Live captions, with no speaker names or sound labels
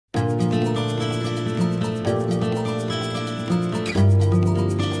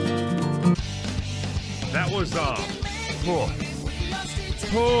Oh.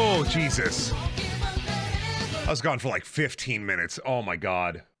 Oh, Jesus. I was gone for like 15 minutes. Oh my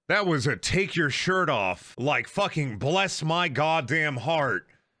God. That was a take your shirt off. Like fucking bless my goddamn heart.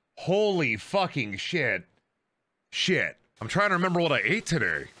 Holy fucking shit. Shit. I'm trying to remember what I ate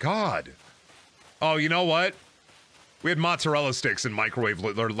today. God. Oh, you know what? We had mozzarella sticks in microwave,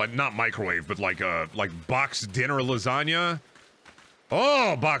 or like not microwave, but like boxed dinner lasagna.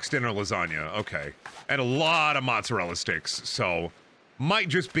 Oh, boxed dinner lasagna. Okay. And a lot of mozzarella sticks. So might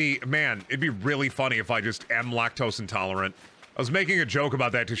just be, man, it'd be really funny if I just am lactose intolerant. I was making a joke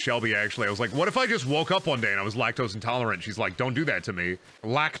about that to Shelby, actually. I was like, what if I just woke up one day and I was lactose intolerant? She's like, don't do that to me.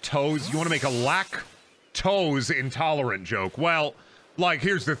 Lactose? You want to make a lactose intolerant joke? Well, like,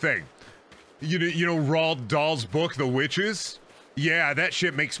 here's the thing. You know Roald Dahl's book, The Witches? Yeah, that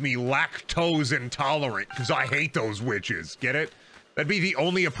shit makes me lactose intolerant because I hate those witches. Get it? That'd be the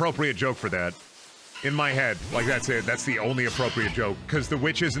only appropriate joke for that. In my head. Like, that's it. That's the only appropriate joke. Because the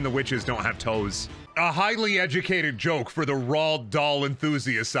witches and the witches don't have toes. A highly educated joke for the Roald Dahl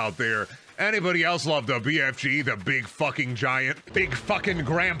enthusiasts out there. Anybody else love the BFG, the big fucking giant, big fucking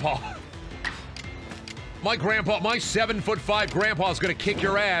grandpa? My grandpa, my 7'5" grandpa's gonna kick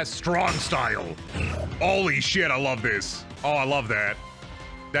your ass, strong style. Holy shit, I love this. Oh, I love that.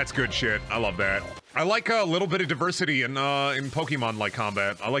 That's good shit. I love that. I like a little bit of diversity in Pokemon-like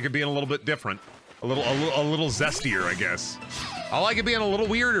combat. I like it being a little bit different. A little zestier, I guess. I like it being a little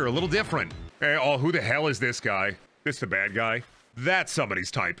weirder, a little different. Hey, oh, who the hell is this guy? This the bad guy? That's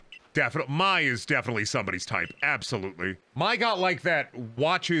somebody's type. Mai is definitely somebody's type. Absolutely. Mai got like that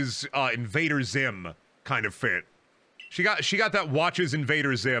watches Invader Zim kind of fit. She got that watches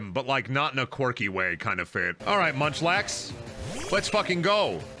Invader Zim, but like not in a quirky way kind of fit. All right, Munchlax, let's fucking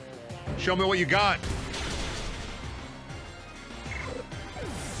go. Show me what you got.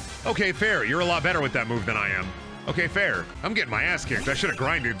 Okay, fair. You're a lot better with that move than I am. Okay, fair. I'm getting my ass kicked. I should have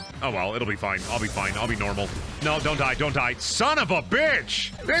grinded. Oh well, it'll be fine. I'll be fine. I'll be normal. No, don't die. Don't die. Son of a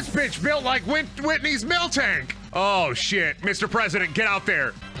bitch! This bitch built like Whitney's mill tank. Oh shit, Mr. President, get out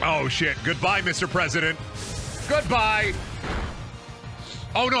there. Oh shit. Goodbye, Mr. President. Goodbye.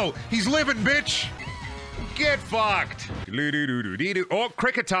 Oh no, he's living, bitch. Get fucked. Oh,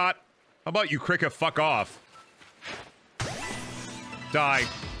 Cricketot. How about you, Cricket? Fuck off. Die.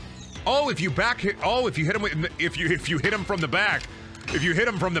 Oh, if you hit him with, if you hit him from the back,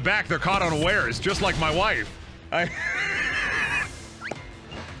 they're caught unawares, just like my wife.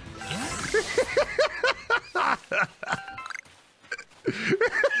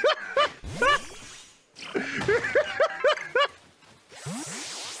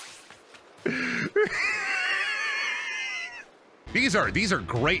 These are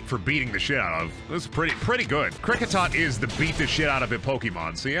great for beating the shit out of. This is pretty good. Cricketot is the beat the shit out of it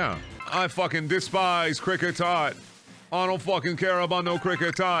Pokemon, so yeah. I fucking despise Cricketot. I don't fucking care about no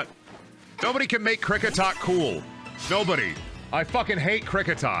Cricketot. Nobody can make Cricketot cool. Nobody. I fucking hate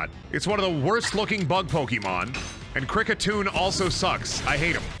Cricketot. It's one of the worst looking bug Pokemon, and Cricketoon also sucks. I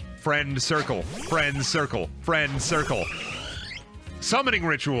hate him. Friend circle, friend circle, friend circle. Summoning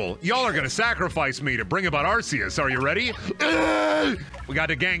ritual. Y'all are gonna sacrifice me to bring about Arceus. Are you ready? We got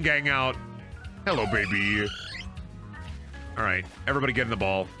the gang out. Hello, baby. All right, everybody get in the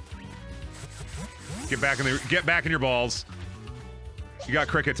ball. Get back in your balls. You got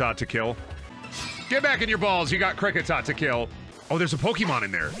Cricketot to kill. Get back in your balls. You got Cricketot to kill. Oh, there's a Pokemon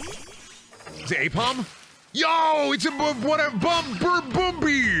in there. Is it Apom? Yo, it's a Bumby.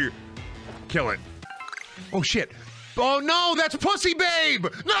 Kill it. Oh shit. Oh no, that's Pussy Babe!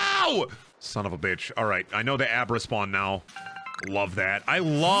 No! Son of a bitch. Alright, I know the Abra spawn now. Love that. I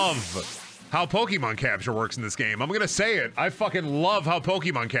love how Pokemon capture works in this game. I'm gonna say it. I fucking love how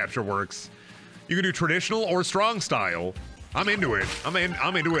Pokemon capture works. You can do traditional or strong style. I'm into it. I'm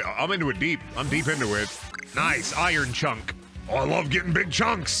into it. I'm into it deep. I'm deep into it. Nice, Iron Chunk. Oh, I love getting big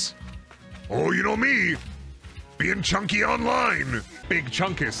chunks. Oh, you know me. Being chunky online. Big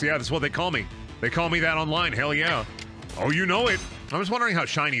Chunkus. Yeah, that's what they call me. They call me that online. Hell yeah. Oh, you know it. I was wondering how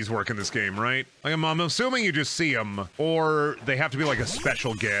shinies work in this game, right? Like, I'm assuming you just see them, or they have to be like a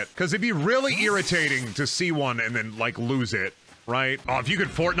special get. Because it'd be really irritating to see one and then, like, lose it, right? Oh, if you could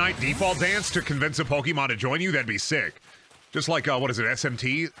Fortnite default dance to convince a Pokemon to join you, that'd be sick. Just like, what is it,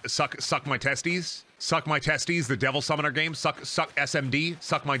 SMT? Suck my testes? Suck my testes, the Devil Summoner game? Suck SMD?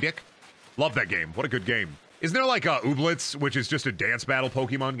 Suck my dick? Love that game. What a good game. Isn't there like Ooblets, which is just a dance battle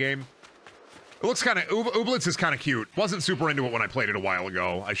Pokemon game? It looks kind of, Ooblets is kind of cute. Wasn't super into it when I played it a while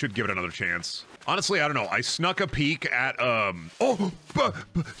ago. I should give it another chance. Honestly, I don't know. I snuck a peek at,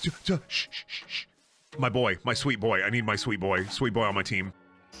 shh. My boy, my sweet boy. I need my sweet boy on my team.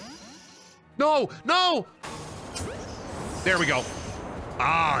 No, no! There we go.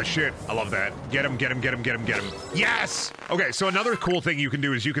 Ah, shit. I love that. Get him, get him, get him, get him, get him. Yes! Okay, so another cool thing you can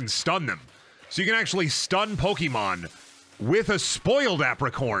do is you can stun them. So you can actually stun Pokemon with a spoiled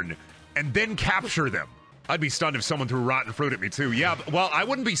apricorn and then capture them. I'd be stunned if someone threw rotten fruit at me too. Yeah, well, I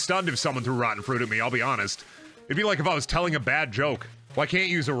wouldn't be stunned if someone threw rotten fruit at me, I'll be honest. It'd be like if I was telling a bad joke. Well, I can't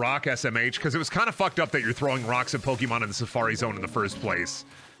use a rock SMH because it was kind of fucked up that you're throwing rocks at Pokemon in the Safari Zone in the first place.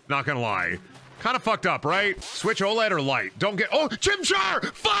 Not gonna lie. Kind of fucked up, right? Switch OLED or light. Don't get— oh,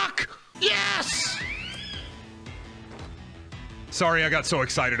 Chimchar! Fuck! Yes! Sorry, I got so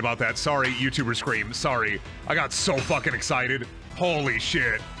excited about that. Sorry, YouTuber Scream. Sorry. I got so fucking excited. Holy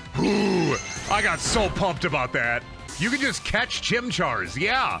shit. Ooh, I got so pumped about that. You can just catch Chimchars,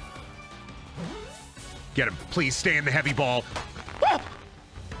 yeah. Get him. Please stay in the heavy ball. Oh!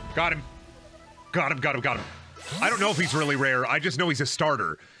 Got him. Got him, got him, got him. I don't know if he's really rare. I just know he's a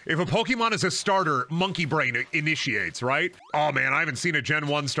starter. If a Pokemon is a starter, Monkey Brain initiates, right? Oh man, I haven't seen a Gen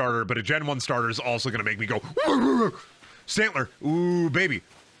 1 starter, but a Gen 1 starter is also gonna make me go— Stantler. Ooh, baby.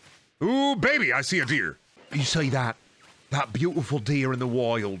 Ooh, baby, I see a deer. You see that? That beautiful deer in the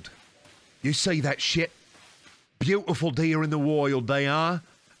wild. You see that shit? Beautiful deer in the wild, they are.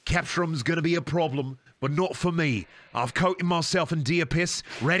 Capture 'em's gonna be a problem, but not for me. I've coated myself in deer piss,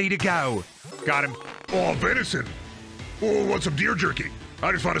 ready to go. Got him. Oh, venison. Oh, want some deer jerky?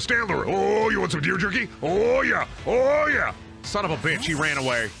 I just found a Stantler. Oh, you want some deer jerky? Oh, yeah. Oh, yeah. Son of a bitch, he ran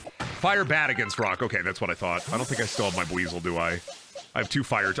away. Fire bad against rock. Okay, that's what I thought. I don't think I still have my Weasel, do I? I have 2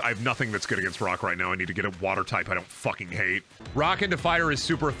 fire. I have nothing that's good against rock right now. I need to get a water type I don't fucking hate. Rock into fire is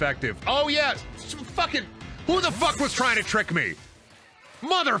super effective. Oh, yeah. Fucking— who the fuck was trying to trick me?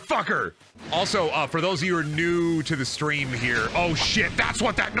 Motherfucker! Also, for those of you who are new to the stream here— oh shit, that's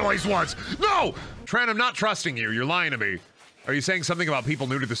what that noise was! No! Tran, I'm not trusting you. You're lying to me. Are you saying something about people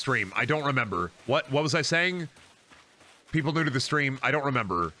new to the stream? I don't remember. What was I saying? People new to the stream? I don't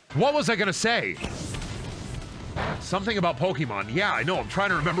remember. What was I gonna say? Something about Pokemon. Yeah, I know. I'm trying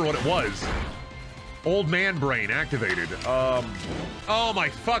to remember what it was. Old man brain activated. Oh my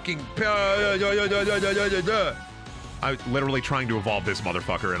fucking— I'm literally trying to evolve this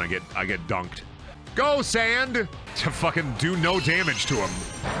motherfucker and I get dunked. Go, Sand! To fucking do no damage to him.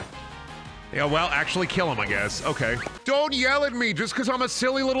 Yeah, well, actually kill him, I guess. Okay. Don't yell at me just because I'm a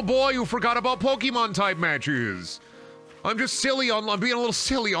silly little boy who forgot about Pokemon type matches. I'm just silly online. I'm being a little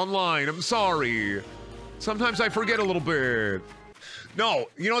silly online. I'm sorry. Sometimes I forget a little bit. No,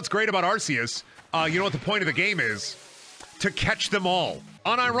 you know what's great about Arceus? You know what the point of the game is? To catch them all.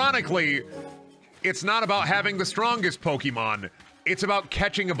 Unironically, it's not about having the strongest Pokemon. It's about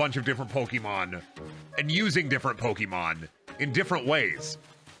catching a bunch of different Pokemon and using different Pokemon in different ways.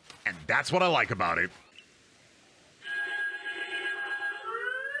 And that's what I like about it.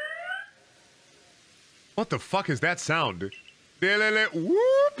 What the fuck is that sound?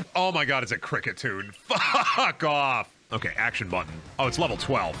 Whoop! Oh my god, it's a cricket tune. Fuck off. Okay, action button. Oh, it's level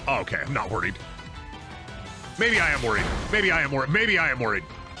 12. Oh, okay, I'm not worried. Maybe I am worried. Maybe I am worried. Maybe I am worried.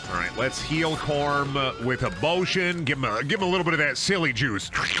 All right, let's heal Corm with a potion. Give him a little bit of that silly juice.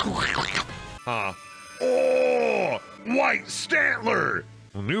 Oh, White Stantler!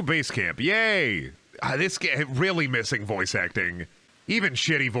 New base camp, yay! This game really missing voice acting. Even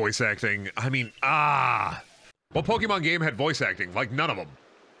shitty voice acting. I mean, What Pokemon game had voice acting? Like, none of them.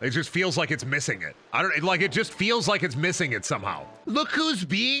 It just feels like it's missing it. It just feels like it's missing it somehow. Look who's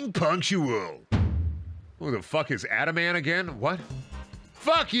being punctual. Who the fuck is Adaman again? What?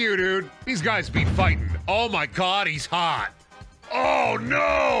 Fuck you, dude. These guys be fighting. Oh my god, he's hot. Oh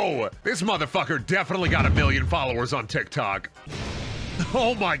no! This motherfucker definitely got 1 million followers on TikTok.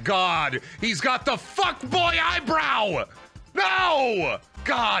 Oh my god, he's got the fuckboy eyebrow! No!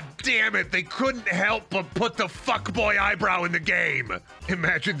 God damn it, they couldn't help but put the fuckboy eyebrow in the game.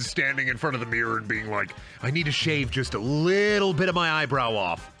 Imagine standing in front of the mirror and being like, I need to shave just a little bit of my eyebrow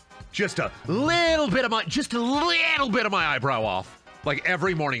off. Just a little bit of my eyebrow off. Like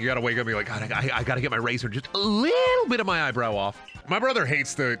every morning you gotta wake up and be like, God, I gotta get my razor, just a little bit of my eyebrow off. My brother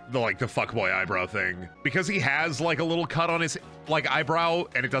hates the fuckboy eyebrow thing because he has like a little cut on his eyebrow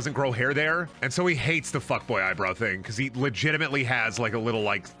and it doesn't grow hair there. And so he hates the fuckboy eyebrow thing because he legitimately has like a little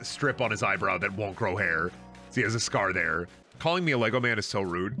strip on his eyebrow that won't grow hair. So he has a scar there. Calling me a Lego man is so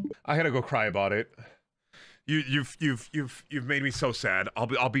rude. I had to go cry about it. You've made me so sad.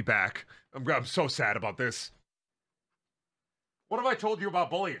 I'll be back. I'm so sad about this. What have I told you about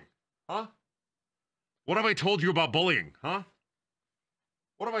bullying? Huh? What have I told you about bullying? Huh?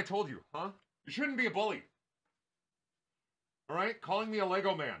 What have I told you? Huh? You shouldn't be a bully. All right? Calling me a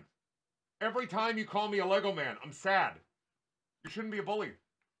Lego man. Every time you call me a Lego man, I'm sad. You shouldn't be a bully.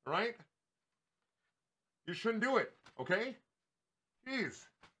 All right? You shouldn't do it, okay? Jeez.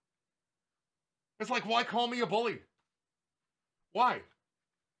 It's like, why call me a bully? Why?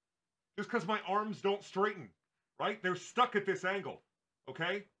 Just because my arms don't straighten, right? They're stuck at this angle,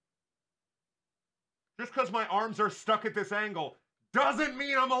 okay? Just because my arms are stuck at this angle doesn't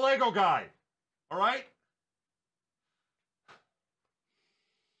mean I'm a Lego guy, all right?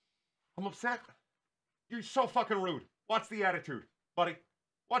 I'm upset. You're so fucking rude. What's the attitude, buddy?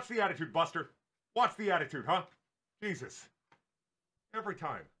 What's the attitude, Buster? What's the attitude, huh? Jesus. Every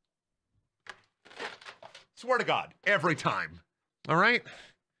time. Swear to God, every time. All right?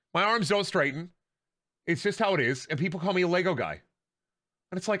 My arms don't straighten. It's just how it is, and people call me a Lego guy.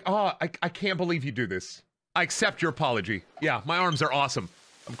 And it's like, oh, I can't believe you do this. I accept your apology. Yeah, my arms are awesome.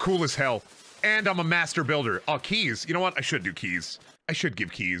 I'm cool as hell. And I'm a master builder. Oh, keys. You know what? I should do keys. I should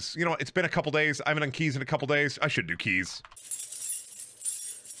give keys. You know what? It's been a couple days. I haven't done keys in a couple days. I should do keys.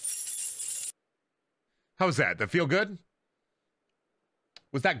 How's that? That feel good?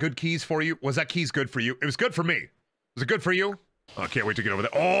 Was that good keys for you? Was that keys good for you? It was good for me. Was it good for you? Oh, I can't wait to get over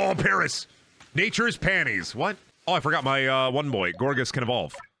there. Oh, Paris! Nature's panties. What? Oh, I forgot my one boy. Gorgus can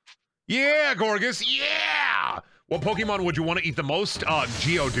evolve. Yeah, Gorgus! Yeah! What Pokemon would you want to eat the most?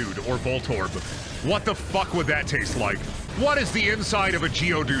 Geodude or Voltorb. What the fuck would that taste like? What is the inside of a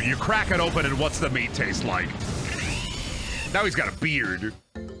Geodude? You crack it open and what's the meat taste like? Now he's got a beard.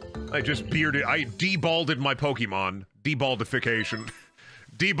 I just bearded. I debalded my Pokemon. Debaldification.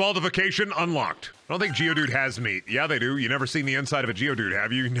 Debaldification unlocked. I don't think Geodude has meat. Yeah, they do. You never seen the inside of a Geodude,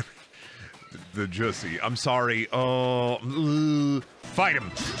 have you? The Jussie. I'm sorry. Oh. Fight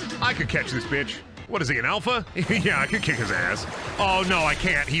him. I could catch this bitch. What is he, an alpha? Yeah, I could kick his ass. Oh, no, I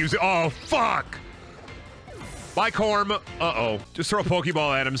can't. He was. Oh, fuck. Bye, Corm. Uh-oh. Just throw a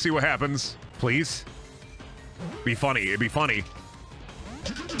Pokeball at him, see what happens. Please. Be funny. It'd be funny.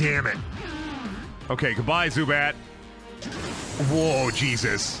 Damn it. Okay, goodbye, Zubat. Whoa,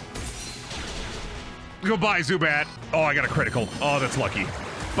 Jesus. Goodbye, Zubat. Oh, I got a critical. Oh, that's lucky.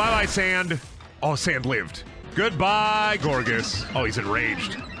 Bye-bye, Sand. Oh, Sand lived. Goodbye, Gorgus. Oh, he's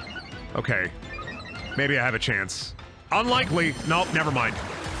enraged. Okay. Maybe I have a chance. Unlikely. Nope, never mind.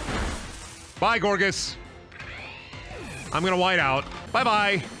 Bye, Gorgus. I'm gonna white out.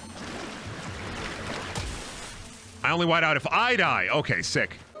 Bye-bye. I only white out if I die. Okay,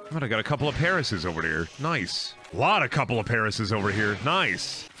 sick. But I got a couple of Parises over here. Nice. Couple of Parises over here.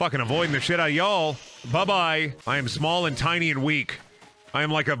 Nice. Fucking avoiding the shit out of y'all. Bye-bye. I am small and tiny and weak. I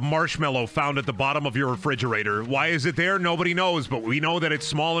am like a marshmallow found at the bottom of your refrigerator. Why is it there? Nobody knows, but we know that it's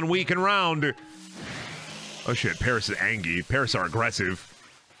small and weak and round. Oh shit, Paris is angry. Paris are aggressive.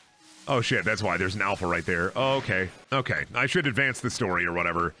 Oh shit, that's why there's an alpha right there. Oh, okay. Okay, I should advance the story or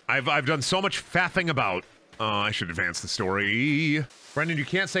whatever. I've done so much faffing about. I should advance the story. Brendan, you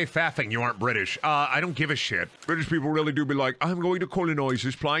can't say faffing, you aren't British. I don't give a shit. British people really do be like, I'm going to colonize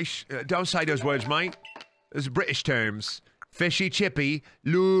this place. Don't say those words, mate. Those are British terms. Fishy, chippy,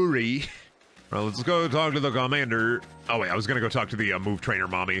 lurie. Well, let's go talk to the commander. Oh wait, I was gonna go talk to the move trainer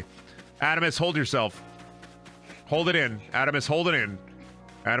mommy. Adamus, hold yourself. Hold it in. Adamus, hold it in.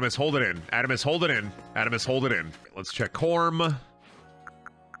 Adamus, hold it in. Adamus, hold it in. Adamus, hold it in. Let's check Corm.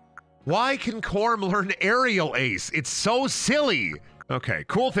 Why can Corm learn Aerial Ace? It's so silly. Okay,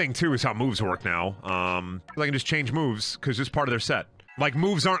 cool thing too is how moves work now. I can just change moves because it's part of their set. Like,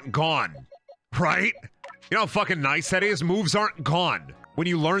 moves aren't gone, right? You know how fucking nice that is? Moves aren't gone when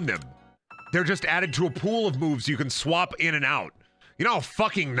you learn them. They're just added to a pool of moves you can swap in and out. You know how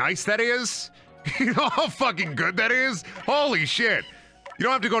fucking nice that is? You know how fucking good that is? Holy shit. You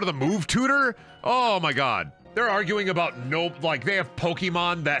don't have to go to the move tutor? Oh my god. They're arguing about like they have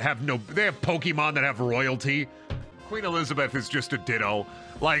Pokemon that have they have Pokemon that have royalty. Queen Elizabeth is just a ditto.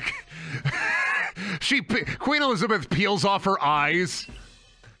 Like, Queen Elizabeth peels off her eyes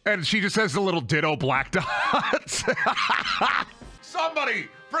and she just has the little ditto black dots. Somebody,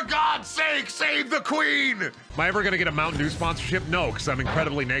 for God's sake, save the Queen! Am I ever gonna get a Mountain Dew sponsorship? No, because I'm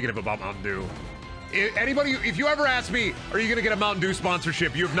incredibly negative about Mountain Dew. Anybody, if you ever ask me, are you gonna get a Mountain Dew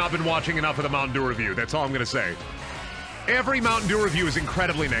sponsorship, you have not been watching enough of the Mountain Dew review. That's all I'm gonna say. Every Mountain Dew review is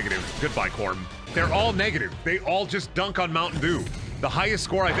incredibly negative. Goodbye, Corm. They're all negative. They all just dunk on Mountain Dew. The highest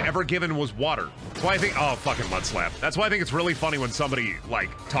score I've ever given was water. That's why I think, oh, fucking mud slap. That's why I think it's really funny when somebody, like,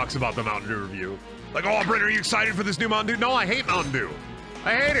 talks about the Mountain Dew review. Like, oh, Brent, are you excited for this new Mountain Dew? No, I hate Mountain Dew.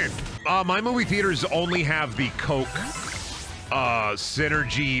 I hate it. My movie theaters only have the Coke,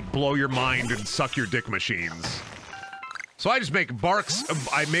 Synergy, blow your mind and suck your dick machines. So I just make Barks,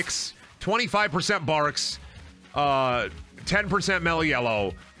 I mix 25% Barks, 10% Mellow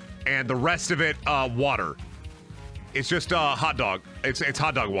Yellow, and the rest of it, water. It's just hot dog. It's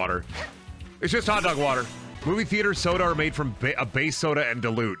hot dog water. It's just hot dog water. Movie theater soda are made from a base soda and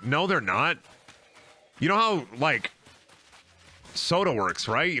dilute. No, they're not. You know how, like, soda works,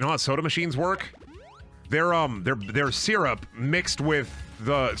 right? You know how soda machines work? They're syrup mixed with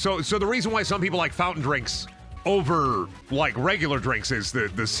the... So the reason why some people like fountain drinks over, like, regular drinks is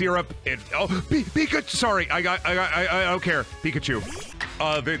the syrup... oh, Pikachu! Sorry, I don't care. Pikachu.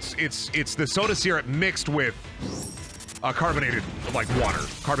 It's the soda syrup mixed with... carbonated, like, water.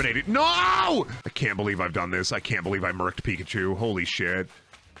 Carbonated. No! I can't believe I've done this. I can't believe I murked Pikachu. Holy shit.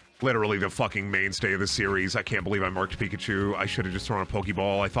 Literally the fucking mainstay of the series. I can't believe I murked Pikachu. I should have just thrown a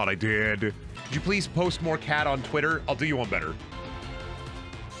Pokeball. I thought I did. Could you please post more cat on Twitter? I'll do you one better.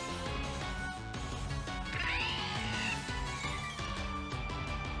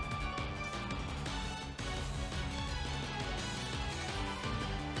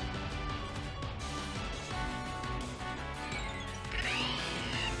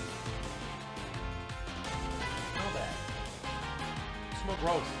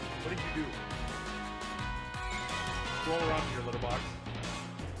 Gross. What did you do? Roll around in your litter box.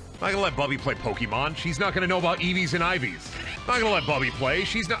 I'm not gonna let Bubby play Pokemon. She's not gonna know about Eevees and Ivies. I'm not gonna let Bubby play.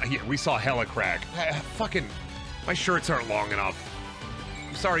 She's not. Here, we saw hella crack. Fucking. My shirts aren't long enough.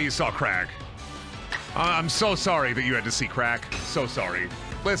 I'm sorry you saw crack. I'm so sorry that you had to see crack. So sorry.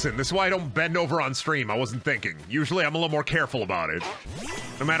 Listen, this is why I don't bend over on stream. I wasn't thinking. Usually I'm a little more careful about it.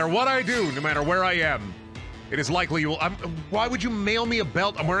 No matter what I do, no matter where I am, it is likely you will. Why would you mail me a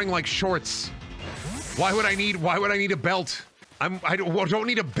belt? I'm wearing like shorts. Why would I need a belt? I don't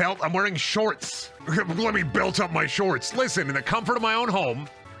need a belt. I'm wearing shorts. Let me belt up my shorts. Listen, in the comfort of my own home,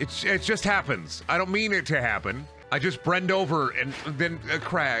 it just happens. I don't mean it to happen. I just bend over and then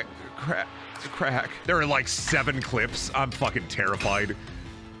crack. There are like 7 clips. I'm fucking terrified.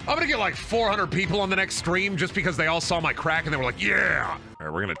 I'm gonna get like 400 people on the next stream just because they all saw my crack and they were like, yeah!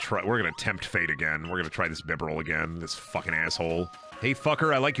 Alright, we're gonna tempt fate again. We're gonna try this Bibarel again, this fucking asshole. Hey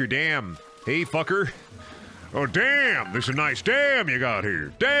fucker, I like your dam. Hey fucker. Oh damn, this is a nice dam you got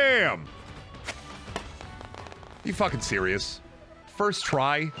here. Damn! You fucking serious? First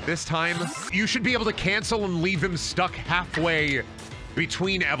try, this time? You should be able to cancel and leave them stuck halfway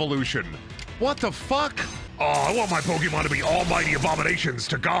between evolution. What the fuck? Oh, I want my Pokemon to be almighty abominations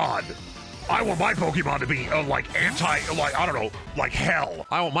to God. I want my Pokemon to be, like, I don't know, like hell.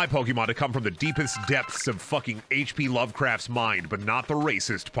 I want my Pokemon to come from the deepest depths of fucking H.P. Lovecraft's mind, but not the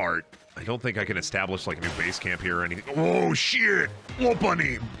racist part. I don't think I can establish, like, a new base camp here or anything. Oh, shit! Oh,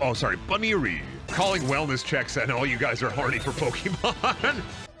 Bunny! Oh, sorry, Bunnery. Calling wellness checks, and all you guys are horny for Pokemon.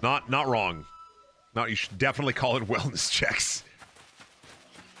 Not wrong. No, you should definitely call it wellness checks.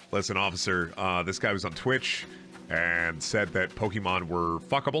 Listen, officer, this guy was on Twitch and said that Pokemon were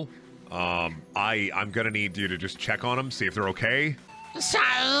fuckable. I'm gonna need you to just check on them, see if they're okay. Is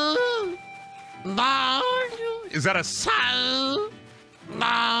that a sow?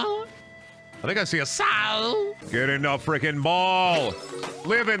 No. I think I see a sow. Get in the frickin' ball.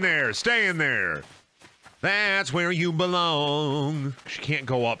 Live in there, stay in there. That's where you belong. She can't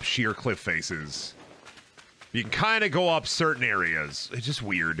go up sheer cliff faces. You can kind of go up certain areas. It's just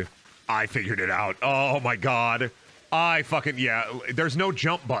weird. I figured it out. Oh my god. Yeah, there's no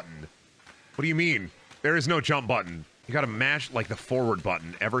jump button. What do you mean? There is no jump button. You gotta mash, like, the forward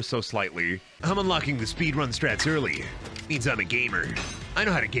button ever so slightly. I'm unlocking the speedrun strats early. Means I'm a gamer. I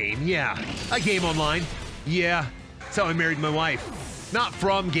know how to game, yeah. I game online. Yeah. That's how I married my wife. Not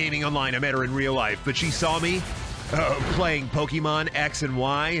from gaming online, I met her in real life, but she saw me playing Pokemon X and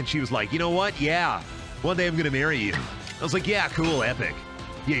Y, and she was like, you know what? Yeah. One day I'm gonna marry you. I was like, yeah, cool, epic.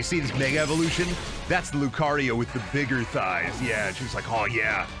 Yeah, you see this Mega Evolution? That's the Lucario with the bigger thighs. Yeah, and she was like, oh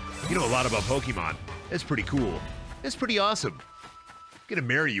yeah, you know a lot about Pokemon. That's pretty cool. That's pretty awesome. I'm gonna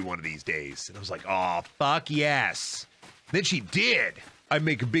marry you one of these days. And I was like, oh, fuck yes. Then she did. I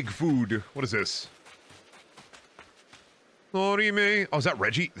make big food. What is this? What do you mean? Oh, is that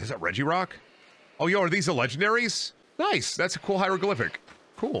Reggie? Is that Regirock? Oh, yo, are these the legendaries? Nice, that's a cool hieroglyphic.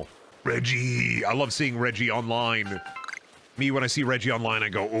 Cool. Reggie, I love seeing Reggie online. Me, when I see Reggie online, I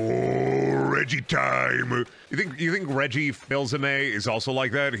go, oh, Reggie time. You think Reggie Fils-Aimé is also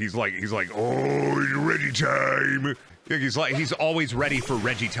like that? He's like, oh, Reggie time. He's always ready for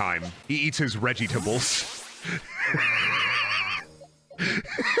Reggie time. He eats his Reggie-tables.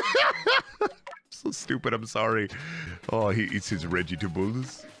 So stupid, I'm sorry. Oh, he eats his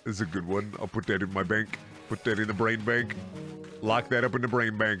Reggie-tables. This is a good one. I'll put that in my bank. Put that in the brain bank. Lock that up in the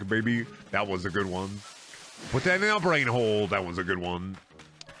brain bank, baby. That was a good one. Put that in our brain hole. That was a good one.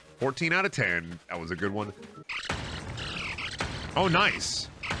 14 out of 10. That was a good one. Oh, nice.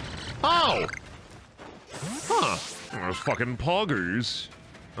 Oh! Huh. Those fucking poggers.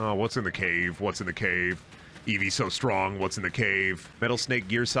 Oh, what's in the cave? What's in the cave? Eevee's so strong. What's in the cave? Metal Snake,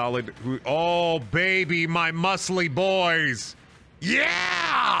 Gear Solid. Oh, baby, my muscly boys.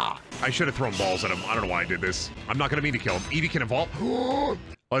 Yeah! I should have thrown balls at him. I don't know why I did this. I'm not going to mean to kill him. Eevee can evolve.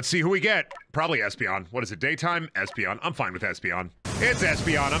 Let's see who we get. Probably Espeon. What is it, daytime? Espeon. I'm fine with Espeon. It's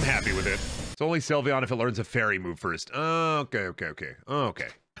Espeon. I'm happy with it. It's only Sylveon if it learns a fairy move first. Okay.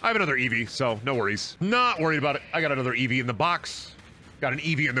 I have another Eevee, so no worries. Not worried about it. I got another Eevee in the box. Got an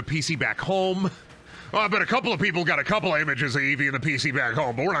Eevee in the PC back home. I bet a couple of people got a couple of images of Eevee in the PC back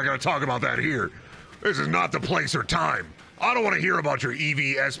home, but we're not going to talk about that here. This is not the place or time. I don't want to hear about your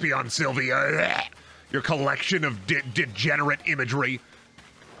Eevee, Espeon, Sylvia, your collection of degenerate imagery.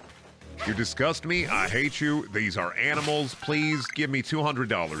 You disgust me. I hate you. These are animals. Please give me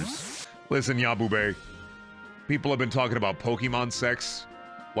 $200. Listen, Yabube. People have been talking about Pokemon sex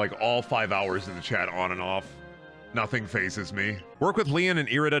like all 5 hours in the chat on and off. Nothing phases me. Work with Leon and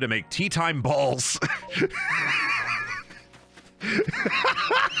Irida to make tea time balls.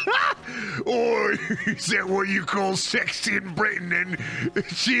 Or is that what you call sex in Britain? And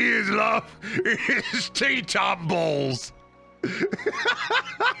she is love is tea time balls.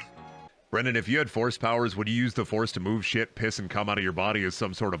 Brendan, if you had force powers, would you use the force to move shit, piss, and come out of your body as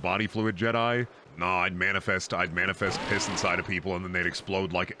some sort of body fluid Jedi? No, I'd manifest piss inside of people and then they'd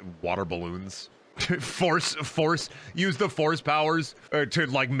explode like water balloons. Use the force powers to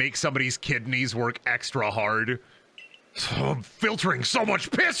like make somebody's kidneys work extra hard. I'm filtering so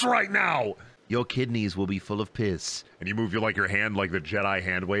much piss right now. Your kidneys will be full of piss. And you move your hand like the Jedi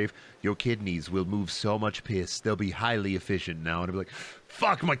hand wave. Your kidneys will move so much piss. They'll be highly efficient now. And I'll be like,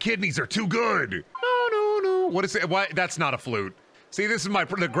 fuck, my kidneys are too good. No. What is it? Why? That's not a flute. See, this is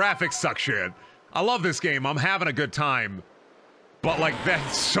the graphics suck shit. I love this game. I'm having a good time. But like,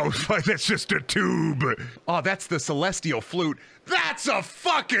 that's just a tube. Oh, that's the celestial flute. That's a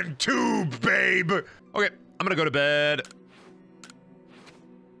fucking tube, babe. Okay, I'm gonna go to bed.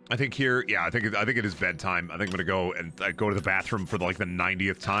 I think here, yeah, I think it is bedtime. I think I'm gonna go and go to the bathroom for like the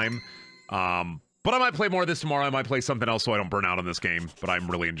 90th time. But I might play more of this tomorrow. I might play something else so I don't burn out on this game, but I'm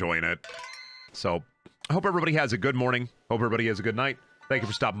really enjoying it. So I hope everybody has a good morning. Hope everybody has a good night. Thank you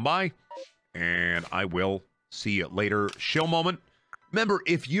for stopping by, and I will see you later. Shill moment. Remember,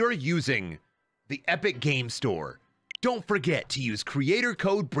 if you're using the Epic Game Store, don't forget to use creator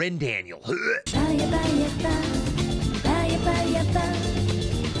code BrendDaniel. Bye, bye, bye. Bye, bye, bye.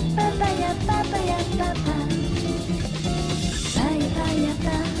 Bye, bye, bye.